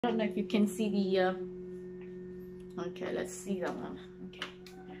I don't know if you can see the okay, let's see that one.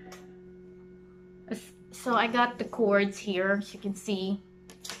 Okay, so I got the chords here, as you can see.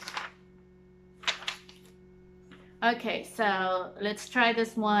 Okay, so let's try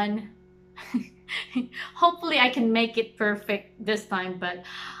this one. Hopefully I can make it perfect this time, but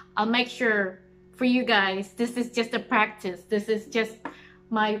I'll make sure for you guys. This is just a practice. This is just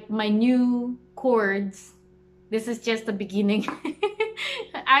my new chords. This is just the beginning.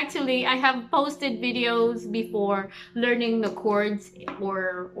 Actually, I have posted videos before learning the chords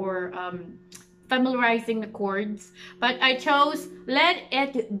or familiarizing the chords, but I chose Let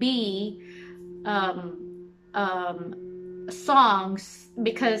It Be songs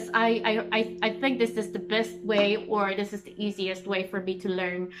because I think this is the best way, or this is the easiest way for me to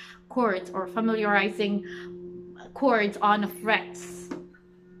learn chords or familiarizing chords on the frets.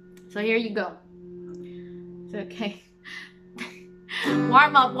 So here you go. Okay.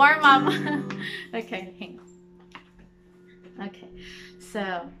 warm up. Okay, hang on. Okay,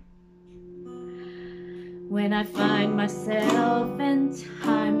 so when I find myself in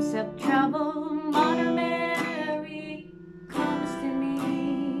times of trouble, Mother Mary comes to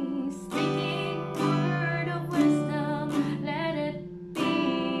me, speaking word of wisdom, let it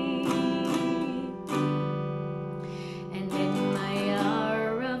be. And in my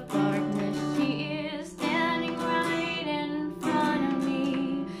hour of darkness, she is standing right in front of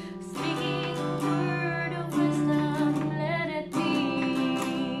me, speaking word of wisdom, let it be.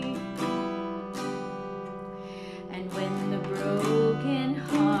 And when the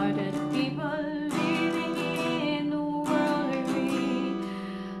broken-hearted people living in the world agree,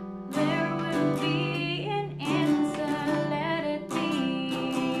 there will be an answer, let it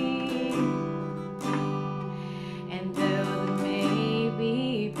be. And though there may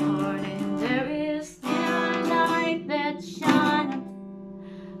be parting, there is still a light that shines.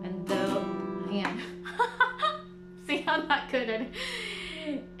 And though, man, see, I'm not good at it.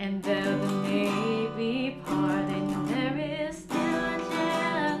 And though there may be parting, there is still a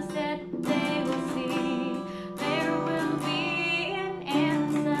chance that they will see. There will be an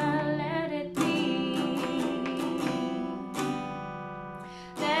answer, let it be.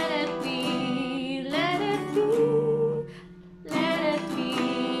 Let it be, let it be, let it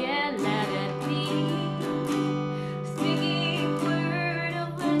be, and let it be. Speaking word of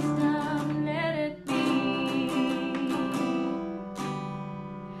wisdom, let it be.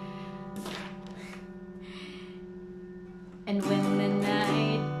 And when the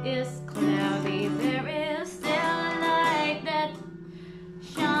night is cloudy, there is still a light that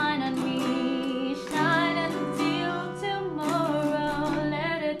shine on me, shine until tomorrow,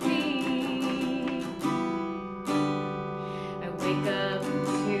 let it be. I wake up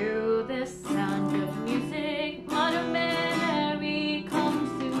to the sound of music, Mother Mary comes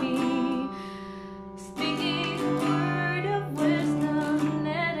to me, speaking word of wisdom,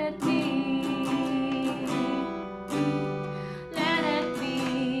 let it be. Let it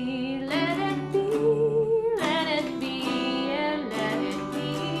be, let it be, let it be, and let it be.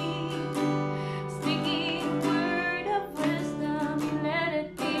 Speaking word of wisdom, let it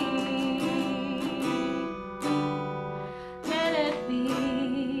be. Let it be,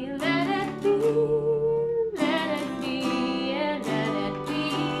 let it be, let it be, and let it be.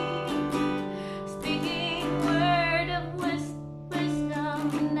 Speaking word of wisdom,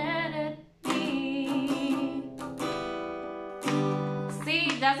 let it be. See,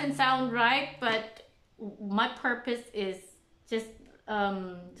 it doesn't sound right, but my purpose is just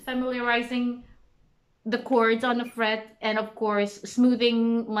familiarizing the chords on the fret, and of course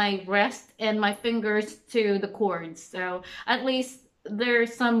smoothing my wrist and my fingers to the chords. So at least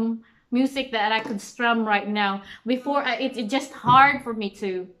there's some music that I could strum right now. Before, it's just hard for me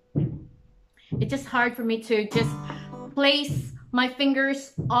to just place my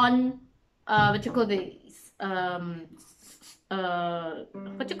fingers on what you call these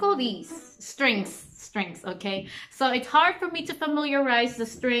strings. Okay, so it's hard for me to familiarize the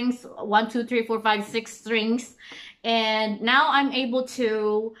strings, 1 2 3 4 5 6 strings, and now I'm able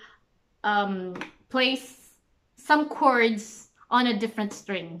to place some chords on a different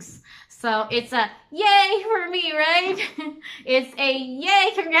strings. So it's a yay for me, right? It's a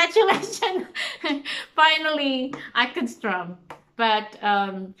yay, congratulations. Finally I could strum. But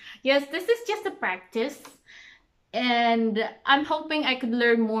yes, this is just a practice, and I'm hoping I could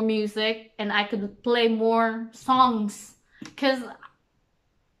learn more music and I could play more songs, because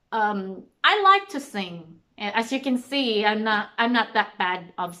I like to sing. As you can see, I'm not that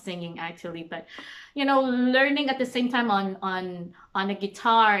bad of singing actually, but you know, learning at the same time on a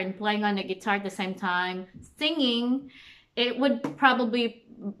guitar and playing on a guitar at the same time, singing, it would probably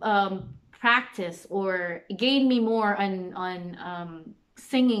practice or gain me more on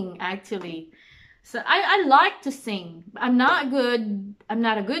singing actually. So I like to sing. I'm not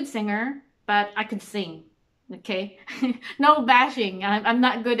a good singer, but I could sing. Okay. No bashing. I'm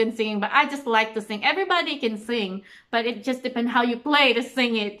not good in singing, but I just like to sing. Everybody can sing, but it just depends how you play to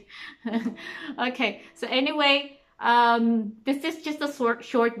sing it. Okay. So anyway, this is just a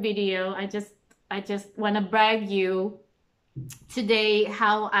short video. I just want to brag you today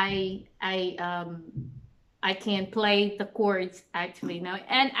how I can play the chords actually now.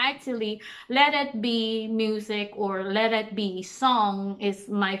 And actually, Let It Be music or Let It Be song is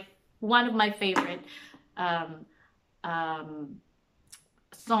my one of my favorite um, um,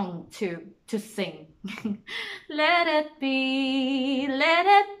 song to sing. Let it be, let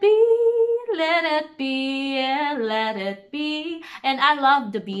it be, let it be, yeah, let it be. And I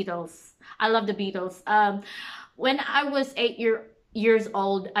love the Beatles. I love the Beatles. When I was years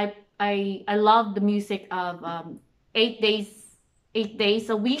old, I love the music of 8 days, 8 days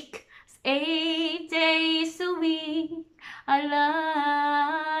a week, 8 days a week. I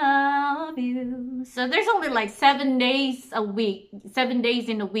love you. So there's only like 7 days a week, 7 days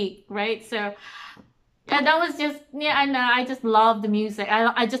in a week, right? So yeah, that was just yeah. I know. I just love the music.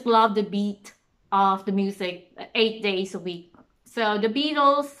 I just love the beat of the music. 8 days a week. So the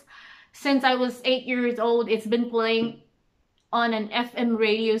Beatles, since I was 8 years old, it's been playing on an FM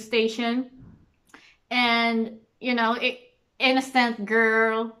radio station, and you know, innocent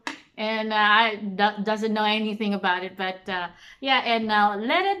girl, and I doesn't know anything about it, but yeah. And now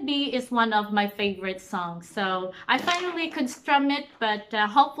Let It Be is one of my favorite songs. So I finally could strum it, but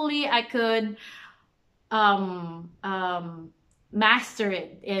hopefully I could um, um, master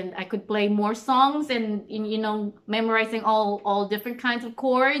it, and I could play more songs, and you know, memorizing all different kinds of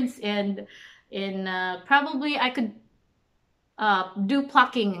chords, and probably I could do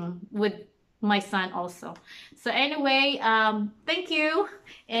plucking with my son also. So anyway, thank you,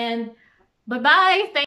 and bye bye.